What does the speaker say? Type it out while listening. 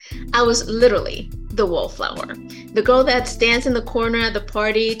I was literally the wallflower. The girl that stands in the corner at the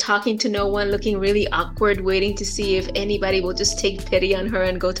party, talking to no one, looking really awkward, waiting to see if anybody will just take pity on her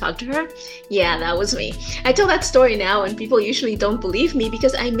and go talk to her. Yeah, that was me. I tell that story now, and people usually don't believe me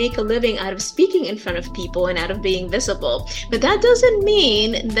because I make a living out of speaking in front of people and out of being visible. But that doesn't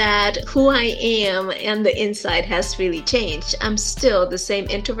mean that who I am and the inside has really changed. I'm still the same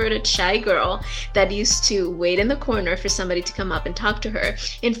introverted, shy girl that used to wait in the corner for somebody to come up and talk to her.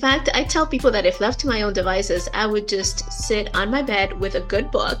 In fact, I tell people that if left to my own devices, I would just sit on my bed with a good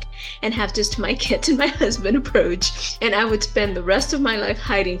book and have just my kids and my husband approach, and I would spend the rest of my life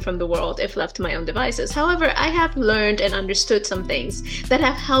hiding from the world if left to my own devices. However, I have learned and understood some things that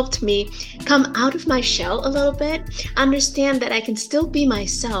have helped me come out of my shell a little bit, understand that I can still be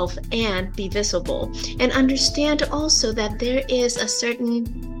myself and be visible, and understand also that there is a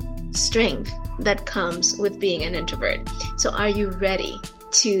certain strength that comes with being an introvert. So are you ready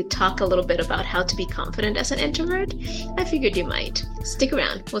to talk a little bit about how to be confident as an introvert? I figured you might. Stick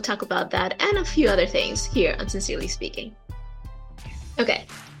around. We'll talk about that and a few other things here on Sincerely Speaking. Okay,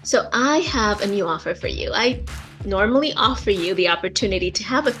 so I have a new offer for you. I normally offer you the opportunity to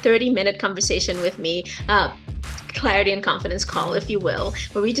have a 30-minute conversation with me, clarity and confidence call, if you will,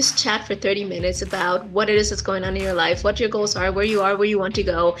 where we just chat for 30 minutes about what it is that's going on in your life, what your goals are, where you want to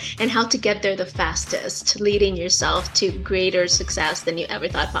go, and how to get there the fastest, leading yourself to greater success than you ever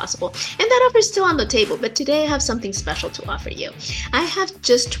thought possible. And that offer is still on the table, but today I have something special to offer you. I have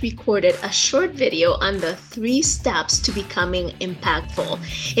just recorded a short video on the 3 steps to becoming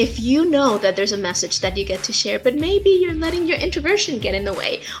impactful. If you know that there's a message that you get to share, but maybe you're letting your introversion get in the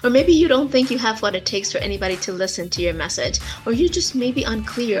way, or maybe you don't think you have what it takes for anybody to listen to your message, or you just may be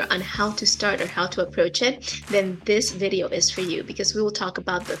unclear on how to start or how to approach it, then this video is for you, because we will talk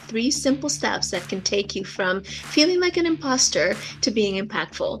about the 3 simple steps that can take you from feeling like an imposter to being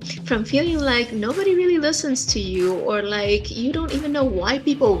impactful, from feeling like nobody really listens to you or like you don't even know why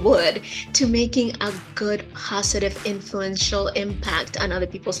people would, to making a good, positive, influential impact on other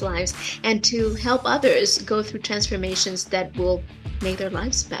people's lives and to help others go through transformations that will make their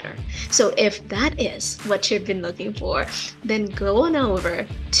lives better. So if that is what you've been looking for, then go on over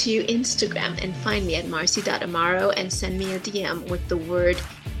to Instagram and find me at marcy.amaro and send me a DM with the word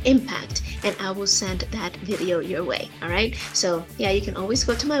impact, and I will send that video your way. All right, so yeah, you can always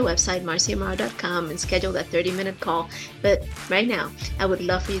go to my website marcyamaro.com and schedule that 30-minute call, but right now I would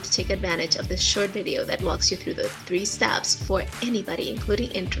love for you to take advantage of this short video that walks you through the 3 steps for anybody, including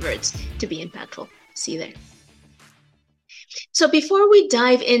introverts, to be impactful. See you there. So before we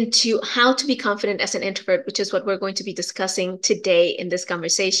dive into how to be confident as an introvert, which is what we're going to be discussing today in this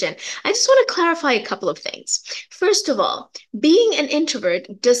conversation, I just want to clarify a couple of things. First of all, being an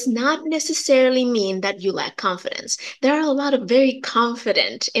introvert does not necessarily mean that you lack confidence. There are a lot of very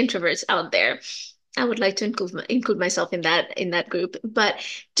confident introverts out there. I would like to include myself in that group, but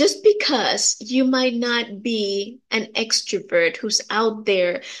just because you might not be an extrovert who's out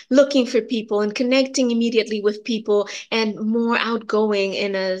there looking for people and connecting immediately with people and more outgoing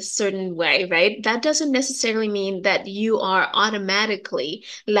in a certain way, right? That doesn't necessarily mean that you are automatically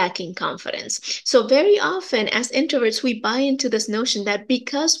lacking confidence. So very often as introverts, we buy into this notion that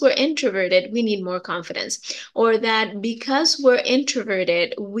because we're introverted, we need more confidence, or that because we're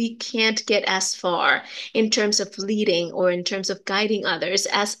introverted, we can't get as far in terms of leading or in terms of guiding others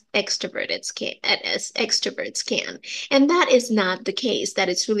as extroverts can. And that is not the case. That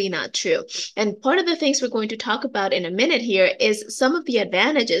is really not true. And part of the things we're going to talk about in a minute here is some of the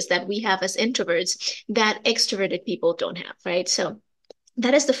advantages that we have as introverts that extroverted people don't have, right? So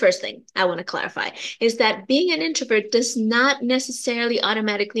that is the first thing I want to clarify, is that being an introvert does not necessarily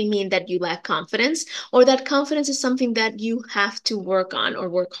automatically mean that you lack confidence or that confidence is something that you have to work on or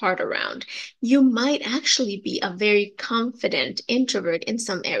work hard around. You might actually be a very confident introvert in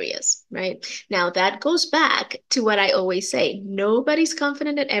some areas, right? Now, that goes back to what I always say. Nobody's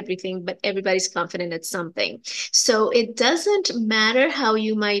confident at everything, but everybody's confident at something. So it doesn't matter how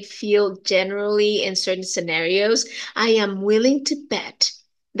you might feel generally in certain scenarios. I am willing to bet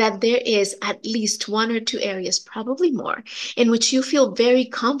that there is at least 1 or 2 areas, probably more, in which you feel very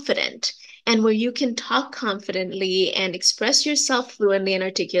confident and where you can talk confidently and express yourself fluently and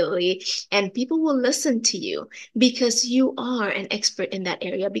articulately, and people will listen to you because you are an expert in that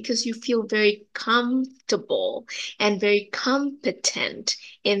area, because you feel very comfortable and very competent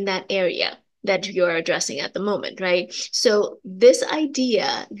in that area that you're addressing at the moment, right? So this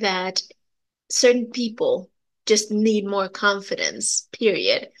idea that certain people just need more confidence,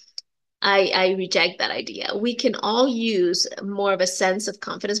 period, I reject that idea. We can all use more of a sense of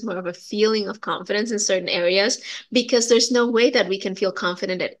confidence, more of a feeling of confidence in certain areas, because there's no way that we can feel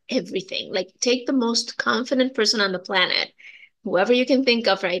confident at everything. Like, take the most confident person on the planet, whoever you can think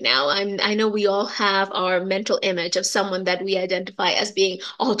of right now. I know we all have our mental image of someone that we identify as being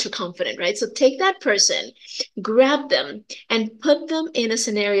ultra confident, right? So take that person, grab them, and put them in a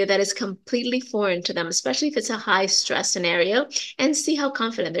scenario that is completely foreign to them, especially if it's a high stress scenario, and see how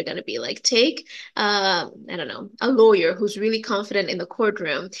confident they're going to be. Like, take, I don't know, a lawyer who's really confident in the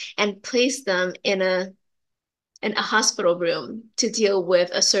courtroom and place them in a hospital room to deal with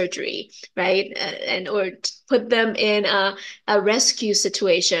a surgery, right? And or put them in a rescue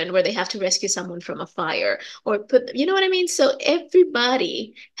situation where they have to rescue someone from a fire, or put, you know what I mean? So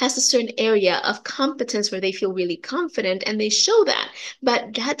everybody has a certain area of competence where they feel really confident and they show that.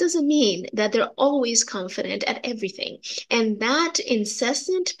 But that doesn't mean that they're always confident at everything. And that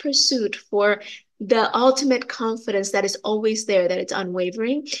incessant pursuit for the ultimate confidence that is always there, that it's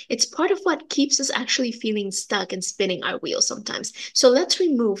unwavering, it's part of what keeps us actually feeling stuck and spinning our wheels sometimes. So let's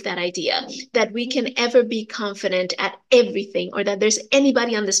remove that idea that we can ever be confident at everything, or that there's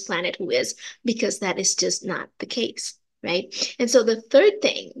anybody on this planet who is, because that is just not the case, right? And so the third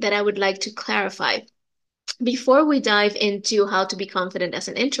thing that I would like to clarify before we dive into how to be confident as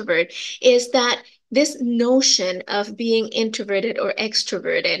an introvert is that this notion of being introverted or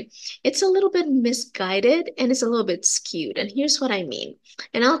extroverted, it's a little bit misguided and it's a little bit skewed. And here's what I mean.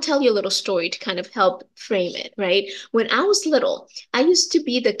 And I'll tell you a little story to kind of help frame it, right? When I was little, I used to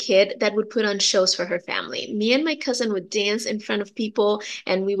be the kid that would put on shows for her family. Me and my cousin would dance in front of people,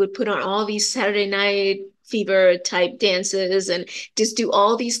 and we would put on all these Saturday night fever type dances and just do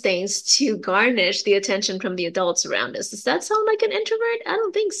all these things to garnish the attention from the adults around us. Does that sound like an introvert? I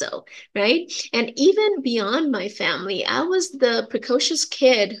don't think so, right? And even beyond my family, I was the precocious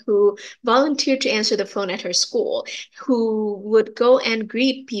kid who volunteered to answer the phone at her school, who would go and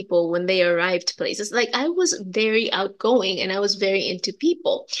greet people when they arrived places. Like, I was very outgoing and I was very into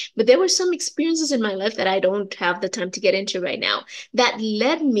people. But there were some experiences in my life that I don't have the time to get into right now that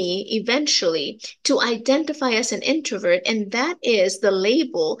led me eventually to identify as an introvert. And that is the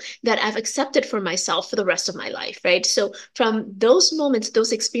label that I've accepted for myself for the rest of my life, right? So from those moments,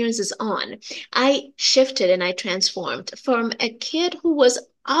 those experiences on, I shifted and I transformed from a kid who was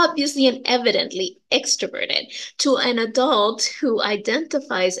obviously and evidently extroverted to an adult who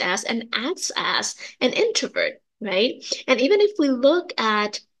identifies as and acts as an introvert, right? And even if we look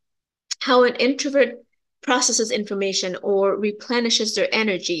at how an introvert processes information or replenishes their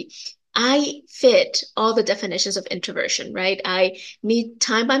energy, I fit all the definitions of introversion, right? I need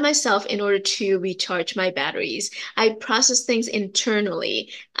time by myself in order to recharge my batteries. I process things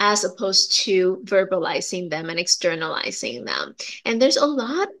internally as opposed to verbalizing them and externalizing them. And there's a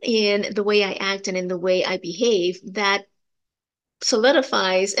lot in the way I act and in the way I behave that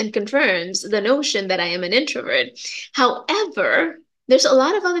solidifies and confirms the notion that I am an introvert. However, there's a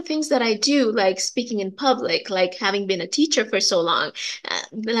lot of other things that I do, like speaking in public, like having been a teacher for so long,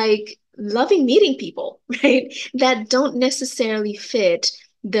 like loving meeting people, right? That don't necessarily fit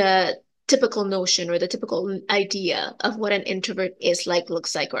the typical notion or the typical idea of what an introvert is like,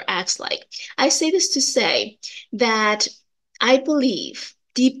 looks like, or acts like. I say this to say that I believe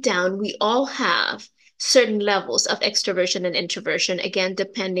deep down we all have certain levels of extroversion and introversion, again,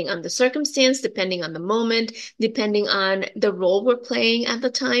 depending on the circumstance, depending on the moment, depending on the role we're playing at the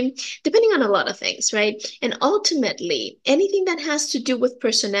time, depending on a lot of things, right? And ultimately, anything that has to do with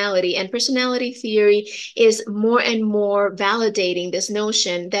personality, and personality theory is more and more validating this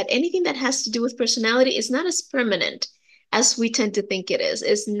notion that anything that has to do with personality is not as permanent as we tend to think it is.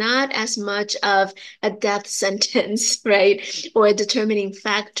 It's not as much of a death sentence, right? Or a determining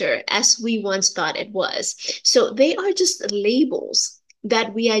factor as we once thought it was. So they are just labels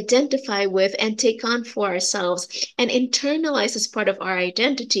that we identify with and take on for ourselves and internalize as part of our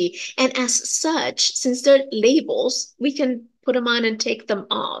identity. And as such, since they're labels, we can put them on and take them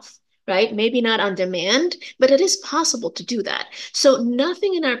off, right? Maybe not on demand, but it is possible to do that. So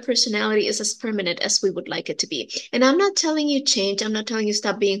nothing in our personality is as permanent as we would like it to be. And I'm not telling you change. I'm not telling you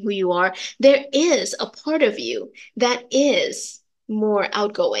stop being who you are. There is a part of you that is more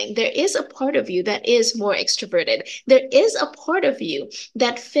outgoing. There is a part of you that is more extroverted. There is a part of you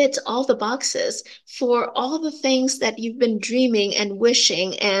that fits all the boxes for all the things that you've been dreaming and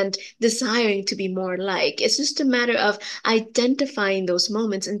wishing and desiring to be more like. It's just a matter of identifying those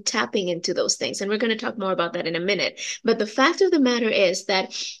moments and tapping into those things. And we're going to talk more about that in a minute. But the fact of the matter is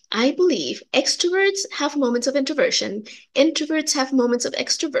that I believe extroverts have moments of introversion, introverts have moments of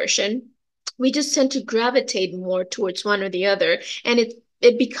extroversion. We just tend to gravitate more towards one or the other. And it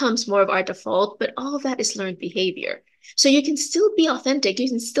it becomes more of our default, but all of that is learned behavior. So you can still be authentic, you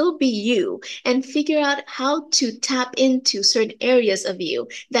can still be you, and figure out how to tap into certain areas of you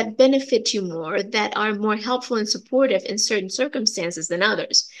that benefit you more, that are more helpful and supportive in certain circumstances than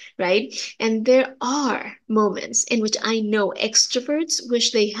others, right? And there are moments in which I know extroverts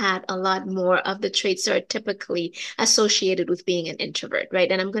wish they had a lot more of the traits that are typically associated with being an introvert,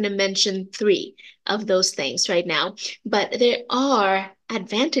 right? And I'm going to mention three of those things right now. But there are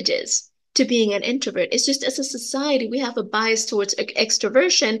advantages to being an introvert. It's just as a society, we have a bias towards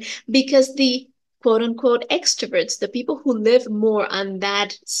extroversion because the quote unquote extroverts, the people who live more on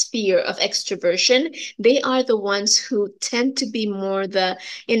that sphere of extroversion, they are the ones who tend to be more the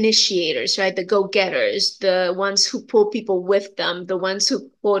initiators, right? The go-getters, the ones who pull people with them, the ones who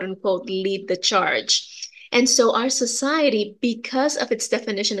quote unquote lead the charge. And so our society, because of its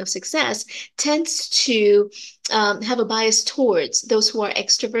definition of success, tends to have a bias towards those who are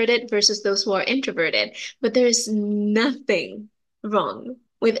extroverted versus those who are introverted. But there is nothing wrong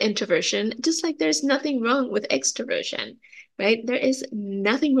with introversion, just like there's nothing wrong with extroversion, right? There is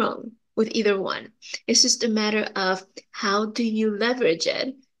nothing wrong with either one. It's just a matter of how do you leverage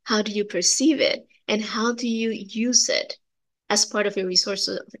it? How do you perceive it? And how do you use it as part of your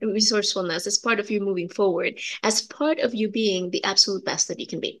resourcefulness, as part of you moving forward, as part of you being the absolute best that you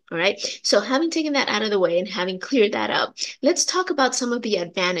can be. All right. So, having taken that out of the way and having cleared that up, let's talk about some of the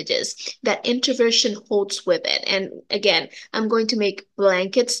advantages that introversion holds with it. And again, I'm going to make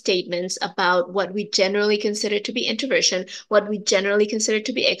blanket statements about what we generally consider to be introversion, what we generally consider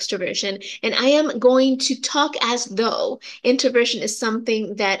to be extroversion. And I am going to talk as though introversion is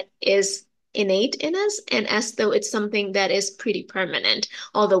something that is innate in us and as though it's something that is pretty permanent,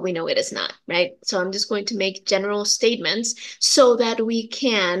 although we know it is not, right? So I'm just going to make general statements so that we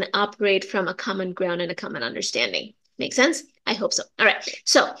can operate from a common ground and a common understanding. Make sense? I hope so. All right.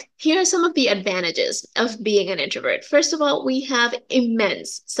 So here are some of the advantages of being an introvert. First of all, we have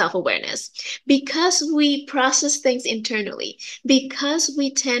immense self-awareness because we process things internally, because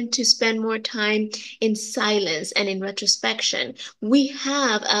we tend to spend more time in silence and in retrospection. We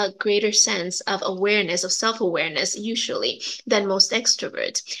have a greater sense of awareness, of self-awareness, usually, than most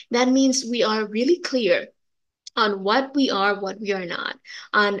extroverts. That means we are really clear on what we are, what we are not,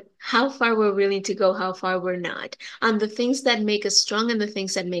 on how far we're willing to go, how far we're not, on the things that make us strong and the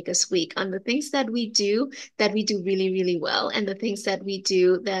things that make us weak, on the things that we do really, really well, and the things that we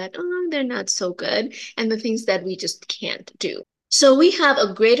do that they're not so good, and the things that we just can't do. So we have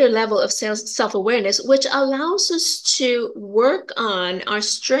a greater level of self-awareness, which allows us to work on our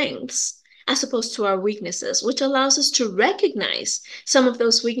strengths as opposed to our weaknesses, which allows us to recognize some of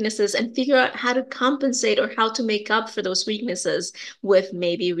those weaknesses and figure out how to compensate or how to make up for those weaknesses with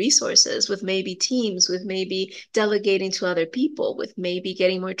maybe resources, with maybe teams, with maybe delegating to other people, with maybe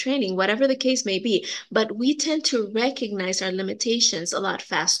getting more training, whatever the case may be. But we tend to recognize our limitations a lot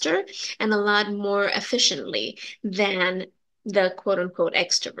faster and a lot more efficiently than the quote unquote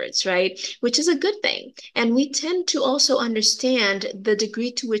extroverts, right? Which is a good thing. And we tend to also understand the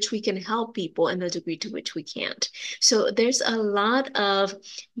degree to which we can help people and the degree to which we can't. So there's a lot of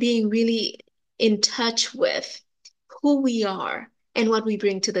being really in touch with who we are and what we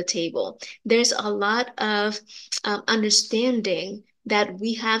bring to the table. There's a lot of understanding that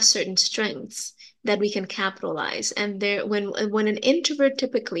we have certain strengths that we can capitalize. And there, when an introvert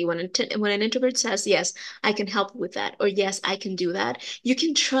typically, when an introvert says, yes, I can help with that, or yes, I can do that, you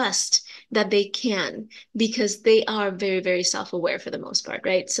can trust that they can because they are very, very self-aware for the most part,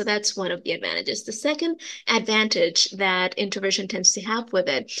 right? So that's one of the advantages. The second advantage that introversion tends to have with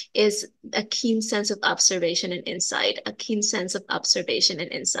it is a keen sense of observation and insight, a keen sense of observation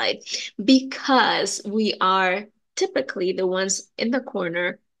and insight, because we are typically the ones in the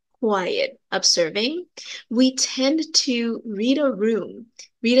corner quiet, observing, we tend to read a room,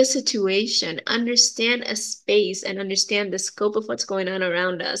 read a situation, understand a space, and understand the scope of what's going on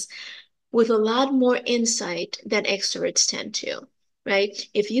around us with a lot more insight than extroverts tend to. Right?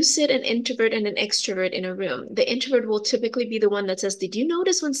 If you sit an introvert and an extrovert in a room, the introvert will typically be the one that says, did you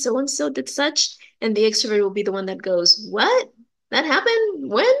notice when so and so did such? And the extrovert will be the one that goes, what? That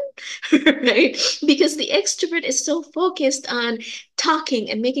happened when? Right? Because the extrovert is so focused on talking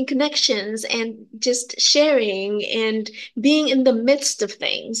and making connections and just sharing and being in the midst of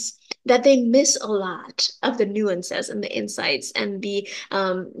things that they miss a lot of the nuances and the insights and the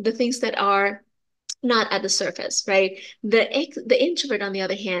things that are not at the surface, right? The introvert, on the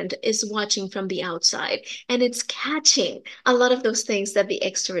other hand, is watching from the outside and it's catching a lot of those things that the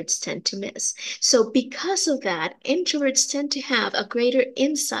extroverts tend to miss. So because of that, introverts tend to have a greater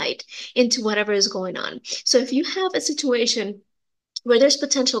insight into whatever is going on. So if you have a situation where there's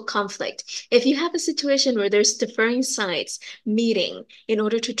potential conflict. If you have a situation where there's differing sides meeting in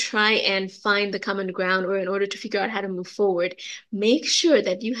order to try and find the common ground or in order to figure out how to move forward, make sure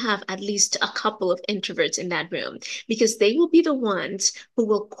that you have at least a couple of introverts in that room because they will be the ones who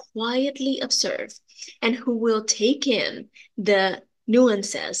will quietly observe and who will take in the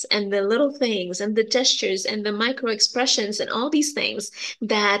nuances and the little things and the gestures and the micro expressions and all these things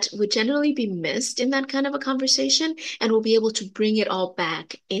that would generally be missed in that kind of a conversation, and we'll be able to bring it all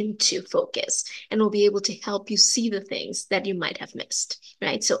back into focus, and we'll be able to help you see the things that you might have missed,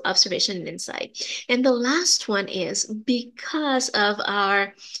 right? So observation and insight. And the last one is because of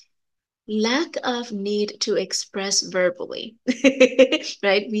our lack of need to express verbally,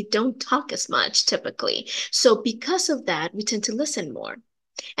 right? We don't talk as much typically. So because of that, we tend to listen more.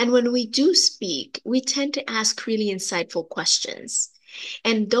 And when we do speak, we tend to ask really insightful questions.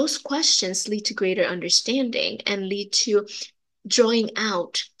 And those questions lead to greater understanding and lead to drawing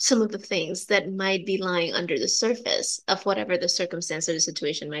out some of the things that might be lying under the surface of whatever the circumstance or the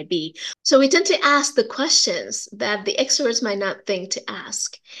situation might be. So we tend to ask the questions that the extroverts might not think to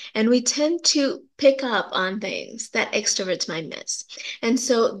ask. And we tend to pick up on things that extroverts might miss. And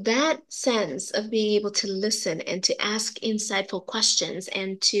so that sense of being able to listen and to ask insightful questions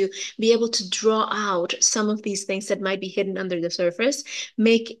and to be able to draw out some of these things that might be hidden under the surface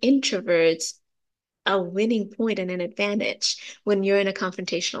make introverts a winning point and an advantage when you're in a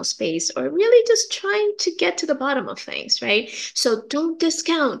confrontational space or really just trying to get to the bottom of things, right? So don't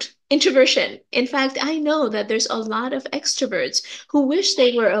discount introversion. In fact, I know that there's a lot of extroverts who wish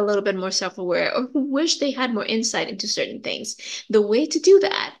they were a little bit more self-aware or who wish they had more insight into certain things. The way to do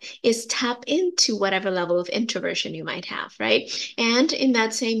that is tap into whatever level of introversion you might have, right? And in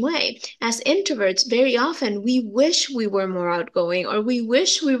that same way, as introverts, very often we wish we were more outgoing or we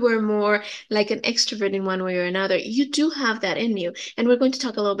wish we were more like an extrovert in one way or another. You do have that in you. And we're going to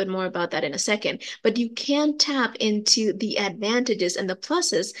talk a little bit more about that in a second. But you can tap into the advantages and the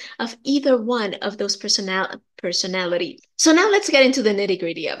pluses of either one of those personalities. So now let's get into the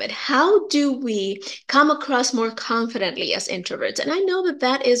nitty-gritty of it. How do we come across more confidently as introverts? And I know that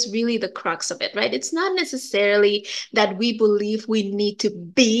that is really the crux of it, right? It's not necessarily that we believe we need to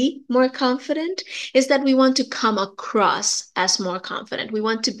be more confident, it's that we want to come across as more confident. We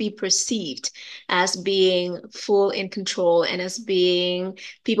want to be perceived as being full in control and as being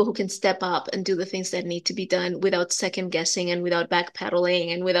people who can step up and do the things that need to be done without second guessing and without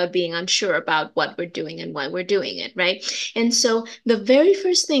backpedaling and without being unsure about what we're doing and why we're doing it, right? And so the very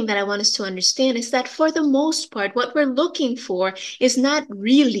first thing that I want us to understand is that for the most part, what we're looking for is not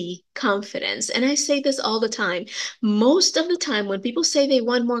really confidence. And I say this all the time. Most of the time, when people say they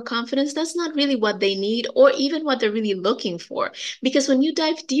want more confidence, that's not really what they need or even what they're really looking for. Because when you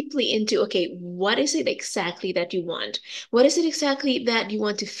dive deeply into, okay, what is it exactly that you want? What is it exactly that you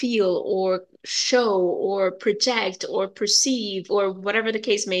want to feel or show or project or perceive or whatever the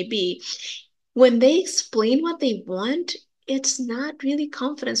case may be? When they explain what they want, it's not really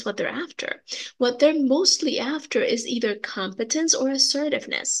confidence what they're after. What they're mostly after is either competence or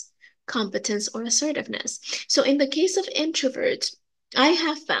assertiveness. Competence or assertiveness. So in the case of introverts, I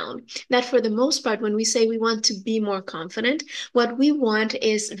have found that for the most part, when we say we want to be more confident, what we want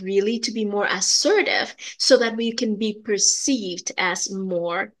is really to be more assertive so that we can be perceived as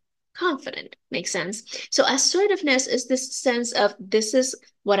more confident. Makes sense? So assertiveness is this sense of this is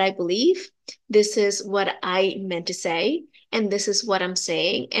what I believe, this is what I meant to say, and this is what I'm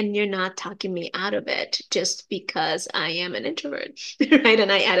saying, and you're not talking me out of it just because I am an introvert, right?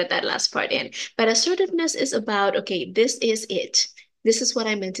 And I added that last part in. But assertiveness is about, okay, this is it. This is what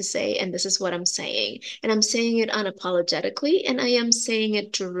I meant to say, and this is what I'm saying. And I'm saying it unapologetically, and I am saying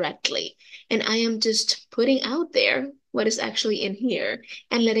it directly. And I am just putting out there what is actually in here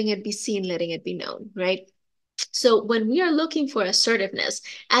and letting it be seen, letting it be known, right? So when we are looking for assertiveness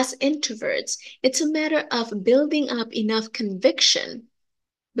as introverts, it's a matter of building up enough conviction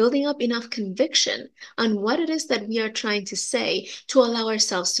on what it is that we are trying to say to allow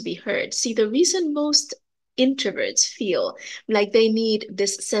ourselves to be heard. See, the reason most introverts feel like they need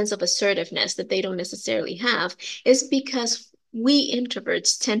this sense of assertiveness that they don't necessarily have is because we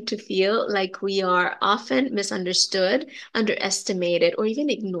introverts tend to feel like we are often misunderstood, underestimated, or even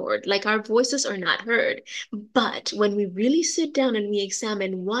ignored, like our voices are not heard. But when we really sit down and we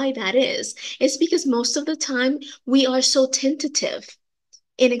examine why that is, it's because most of the time we are so tentative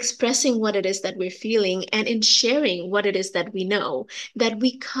in expressing what it is that we're feeling and in sharing what it is that we know, that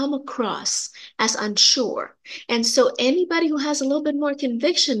we come across as unsure. And so anybody who has a little bit more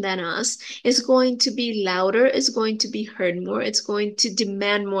conviction than us is going to be louder, is going to be heard more, it's going to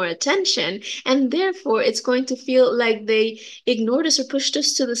demand more attention, and therefore it's going to feel like they ignored us or pushed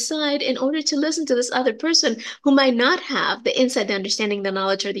us to the side in order to listen to this other person who might not have the insight, the understanding, the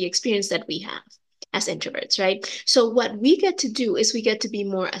knowledge, or the experience that we have as introverts, right? So what we get to do is we get to be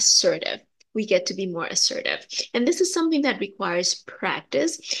more assertive. We get to be more assertive. And this is something that requires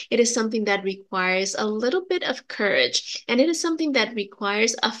practice. It is something that requires a little bit of courage. And it is something that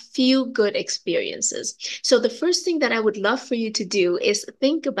requires a few good experiences. So the first thing that I would love for you to do is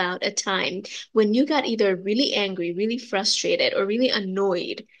think about a time when you got either really angry, really frustrated, or really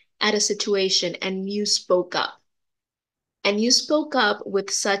annoyed at a situation and you spoke up. And you spoke up with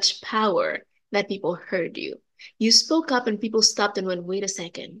such power that people heard you. You spoke up and people stopped and went, wait a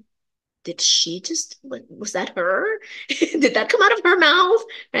second. Did she just, was that her? Did that come out of her mouth?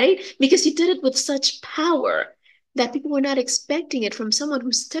 Right? Because you did it with such power that people were not expecting it from someone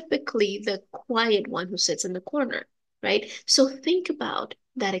who's typically the quiet one who sits in the corner. Right? So think about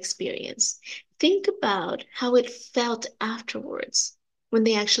that experience. Think about how it felt afterwards when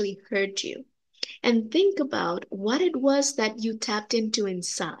they actually heard you. And think about what it was that you tapped into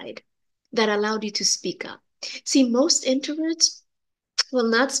inside that allowed you to speak up. See, most introverts will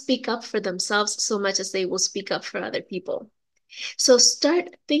not speak up for themselves so much as they will speak up for other people. So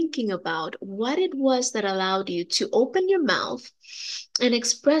start thinking about what it was that allowed you to open your mouth and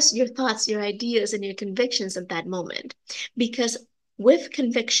express your thoughts, your ideas, and your convictions at that moment. Because with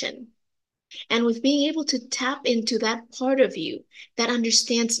conviction, and with being able to tap into that part of you that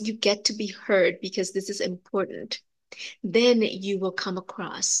understands you get to be heard because this is important, then you will come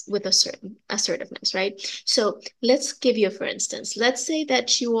across with a certain assertiveness, right? So let's give you, for instance, let's say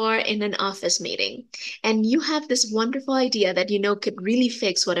that you are in an office meeting and you have this wonderful idea that you know could really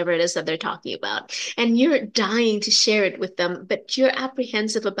fix whatever it is that they're talking about. And you're dying to share it with them, but you're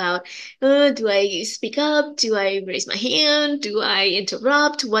apprehensive about, do I speak up? Do I raise my hand? Do I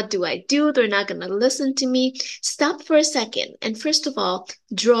interrupt? What do I do? They're not going to listen to me. Stop for a second. And first of all,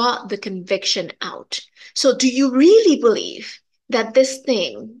 draw the conviction out. So, do you really believe that this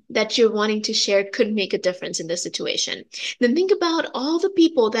thing that you're wanting to share could make a difference in this situation? Then think about all the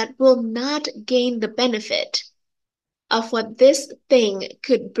people that will not gain the benefit of what this thing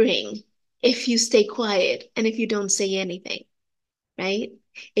could bring if you stay quiet and if you don't say anything, right?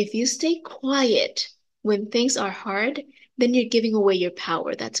 If you stay quiet when things are hard, then you're giving away your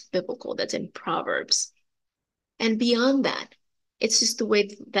power. That's biblical, that's in Proverbs. And beyond that, it's just the way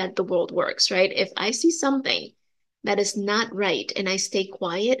that the world works, right? If I see something that is not right and I stay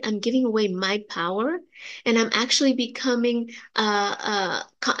quiet, I'm giving away my power and I'm actually becoming an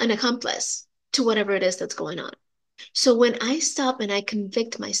accomplice to whatever it is that's going on. So when I stop and I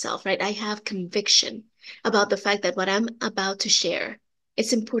convict myself, right, I have conviction about the fact that what I'm about to share,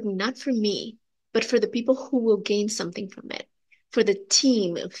 it's important not for me, but for the people who will gain something from it, for the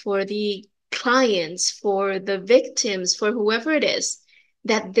team, for the clients, for the victims, for whoever it is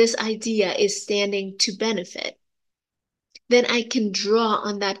that this idea is standing to benefit, then I can draw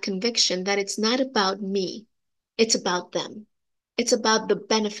on that conviction that it's not about me, it's about them. It's about the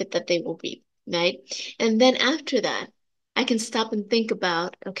benefit that they will reap, right? And then after that, I can stop and think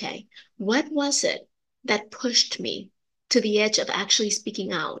about, okay, what was it that pushed me to the edge of actually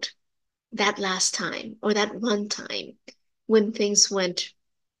speaking out that last time or that one time when things went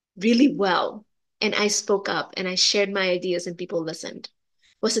really well and I spoke up and I shared my ideas and people listened?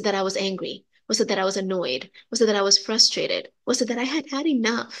 Was it that I was angry? Was it that I was annoyed? Was it that I was frustrated? Was it that I had had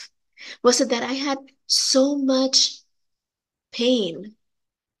enough? Was it that I had so much pain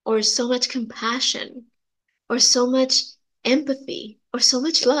or so much compassion or so much empathy or so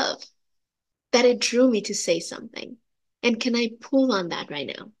much love that it drew me to say something? And can I pull on that right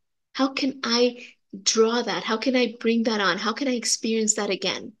now? How can I draw that? How can I bring that on? How can I experience that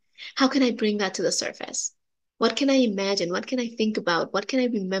again? How can I bring that to the surface? What can I imagine? What can I think about? What can I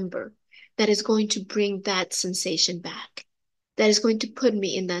remember that is going to bring that sensation back? That is going to put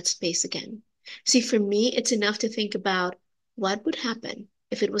me in that space again. See, for me, it's enough to think about what would happen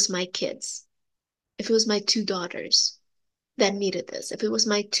if it was my kids, if it was my two daughters that needed this, if it was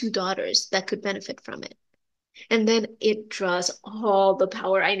my two daughters that could benefit from it. And then it draws all the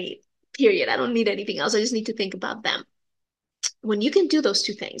power I need, period. I don't need anything else. I just need to think about them. When you can do those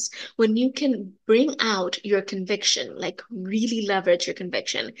two things, when you can bring out your conviction, like really leverage your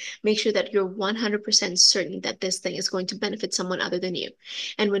conviction, make sure that you're 100% certain that this thing is going to benefit someone other than you.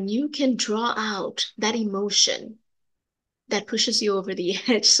 And when you can draw out that emotion that pushes you over the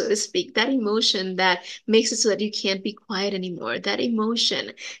edge, so to speak, that emotion that makes it so that you can't be quiet anymore, that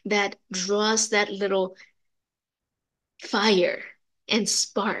emotion that draws that little fire and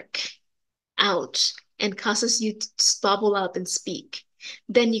spark out and causes you to bubble up and speak,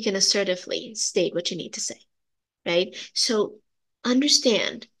 then you can assertively state what you need to say, right? So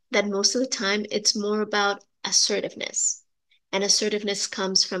understand that most of the time it's more about assertiveness. And assertiveness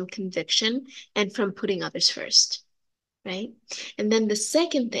comes from conviction and from putting others first, right? And then the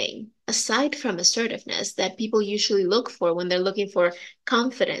second thing, aside from assertiveness, that people usually look for when they're looking for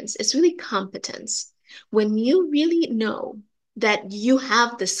confidence, is really competence. When you really know that you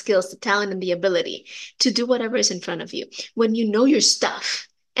have the skills, the talent, and the ability to do whatever is in front of you, when you know your stuff,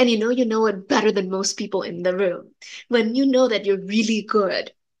 and you know it better than most people in the room, when you know that you're really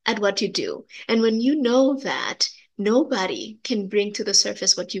good at what you do, and when you know that nobody can bring to the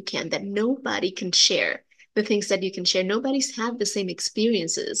surface what you can, that nobody can share the things that you can share. Nobody's had the same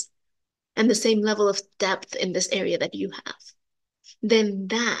experiences and the same level of depth in this area that you have. Then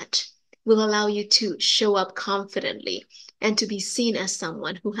that will allow you to show up confidently and to be seen as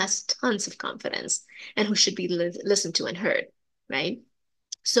someone who has tons of confidence and who should be listened to and heard, right?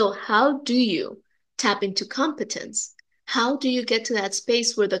 So, how do you tap into competence? How do you get to that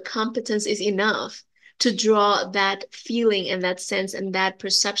space where the competence is enough to draw that feeling and that sense and that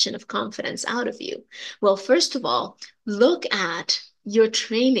perception of confidence out of you? Well, first of all, look at your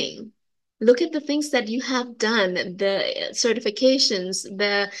training. Look at the things that you have done, the certifications,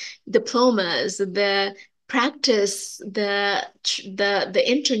 the diplomas, the practice, the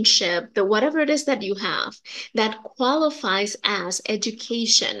internship, the whatever it is that you have that qualifies as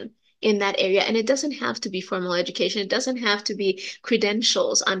education in that area. And it doesn't have to be formal education, it doesn't have to be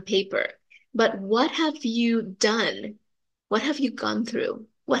credentials on paper. But what have you done? What have you gone through?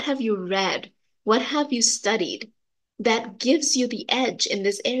 What have you read? What have you studied that gives you the edge in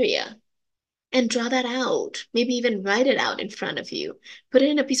this area? And draw that out. Maybe even write it out in front of you. Put it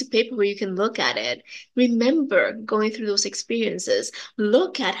in a piece of paper where you can look at it. Remember going through those experiences.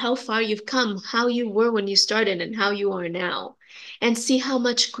 Look at how far you've come, how you were when you started, and how you are now. And see how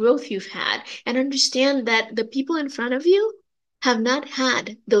much growth you've had. And understand that the people in front of you have not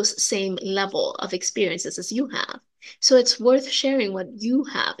had those same level of experiences as you have. So it's worth sharing what you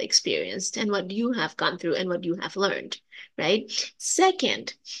have experienced and what you have gone through and what you have learned, right?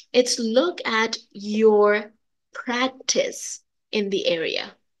 Second, it's look at your practice in the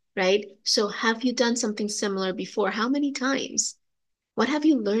area, right? So have you done something similar before? How many times? What have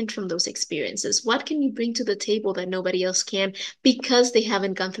you learned from those experiences? What can you bring to the table that nobody else can because they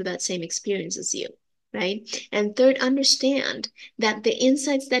haven't gone through that same experience as you? Right? And third, understand that the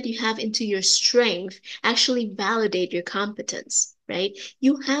insights that you have into your strength actually validate your competence, right?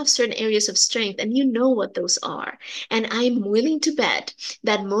 You have certain areas of strength and you know what those are. And I'm willing to bet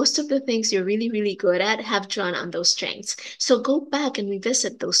that most of the things you're really, really good at have drawn on those strengths. So go back and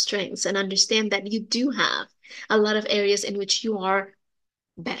revisit those strengths and understand that you do have a lot of areas in which you are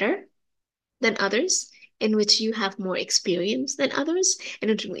better than others, in which you have more experience than others,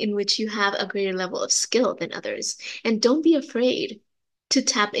 and in which you have a greater level of skill than others. And don't be afraid to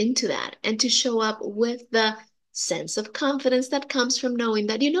tap into that and to show up with the sense of confidence that comes from knowing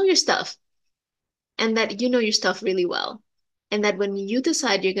that you know your stuff and that you know your stuff really well. And that when you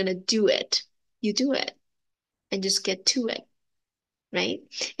decide you're going to do it, you do it and just get to it, right?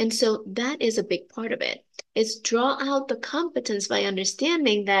 And so that is a big part of it. Is draw out the competence by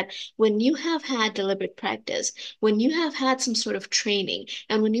understanding that when you have had deliberate practice, when you have had some sort of training,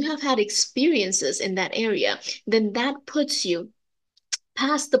 and when you have had experiences in that area, then that puts you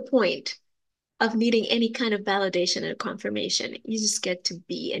past the point of needing any kind of validation or confirmation. You just get to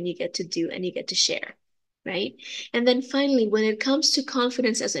be and you get to do and you get to share, right? And then finally, when it comes to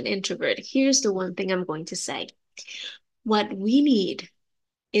confidence as an introvert, here's the one thing I'm going to say. What we need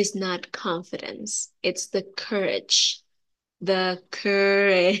is not confidence. It's the courage to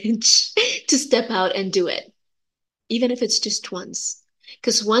step out and do it, even if it's just once.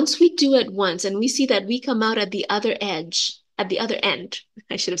 Because once we do it once and we see that we come out at the other edge, at the other end,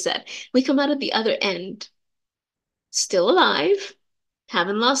 I should have said, we come out at the other end, still alive,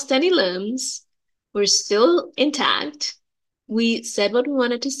 haven't lost any limbs, we're still intact. We said what we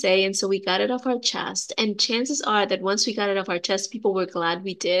wanted to say, and so we got it off our chest. And chances are that once we got it off our chest, people were glad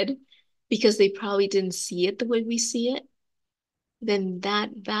we did because they probably didn't see it the way we see it. Then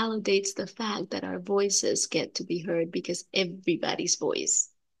that validates the fact that our voices get to be heard because everybody's voice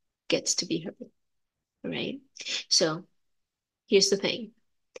gets to be heard, right? So here's the thing.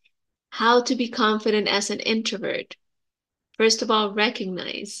 How to be confident as an introvert. First of all,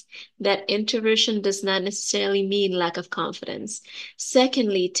 recognize that introversion does not necessarily mean lack of confidence.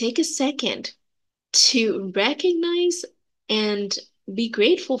 Secondly, take a second to recognize and be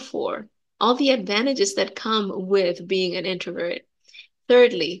grateful for all the advantages that come with being an introvert.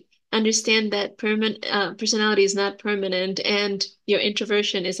 Thirdly, understand that personality is not permanent and your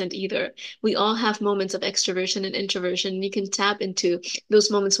introversion isn't either. We all have moments of extroversion and introversion. You can tap into those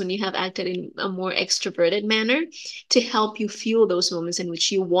moments when you have acted in a more extroverted manner to help you fuel those moments in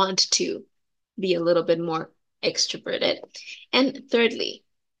which you want to be a little bit more extroverted. And thirdly,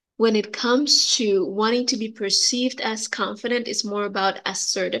 when it comes to wanting to be perceived as confident, it's more about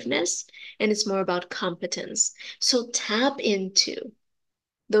assertiveness and it's more about competence. So tap into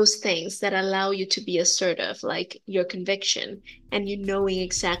those things that allow you to be assertive, like your conviction and you knowing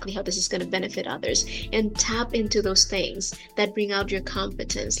exactly how this is going to benefit others, and tap into those things that bring out your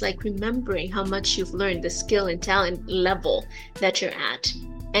competence, like remembering how much you've learned, the skill and talent level that you're at,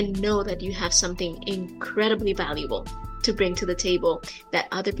 and know that you have something incredibly valuable to bring to the table that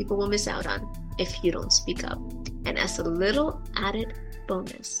other people will miss out on if you don't speak up. And as a little added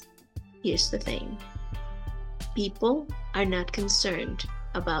bonus, here's the thing: people are not concerned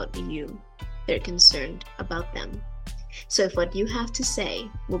about you, they're concerned about them. So if what you have to say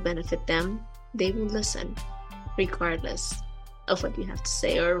will benefit them, they will listen, regardless of what you have to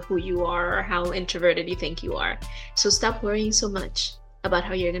say or who you are or how introverted you think you are. So stop worrying so much about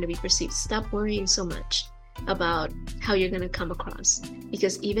how you're going to be perceived. Stop worrying so much about how you're going to come across.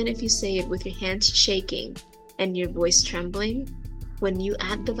 Because even if you say it with your hands shaking and your voice trembling, when you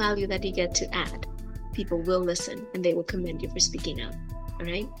add the value that you get to add, people will listen and they will commend you for speaking out. All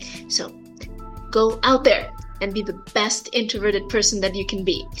right? So go out there and be the best introverted person that you can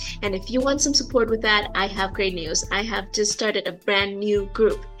be. And if you want some support with that, I have great news. I have just started a brand new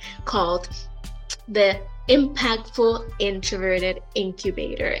group called the Impactful Introverted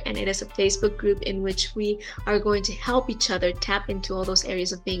Incubator. And it is a Facebook group in which we are going to help each other tap into all those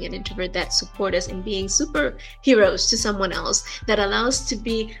areas of being an introvert that support us in being superheroes to someone else, that allow us to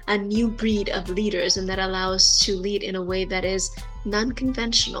be a new breed of leaders, and that allow us to lead in a way that is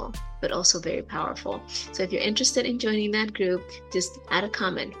non-conventional but also very powerful. So if you're interested in joining that group, just add a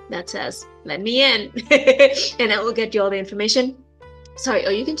comment that says, "Let me in," and I will get you all the information. Sorry,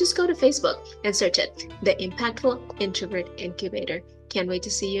 or you can just go to Facebook and search it, the Impactful Introvert Incubator. Can't wait to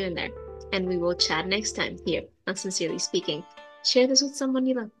see you in there. And we will chat next time here on Sincerely Speaking. Share this with someone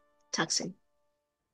you love. Talk soon.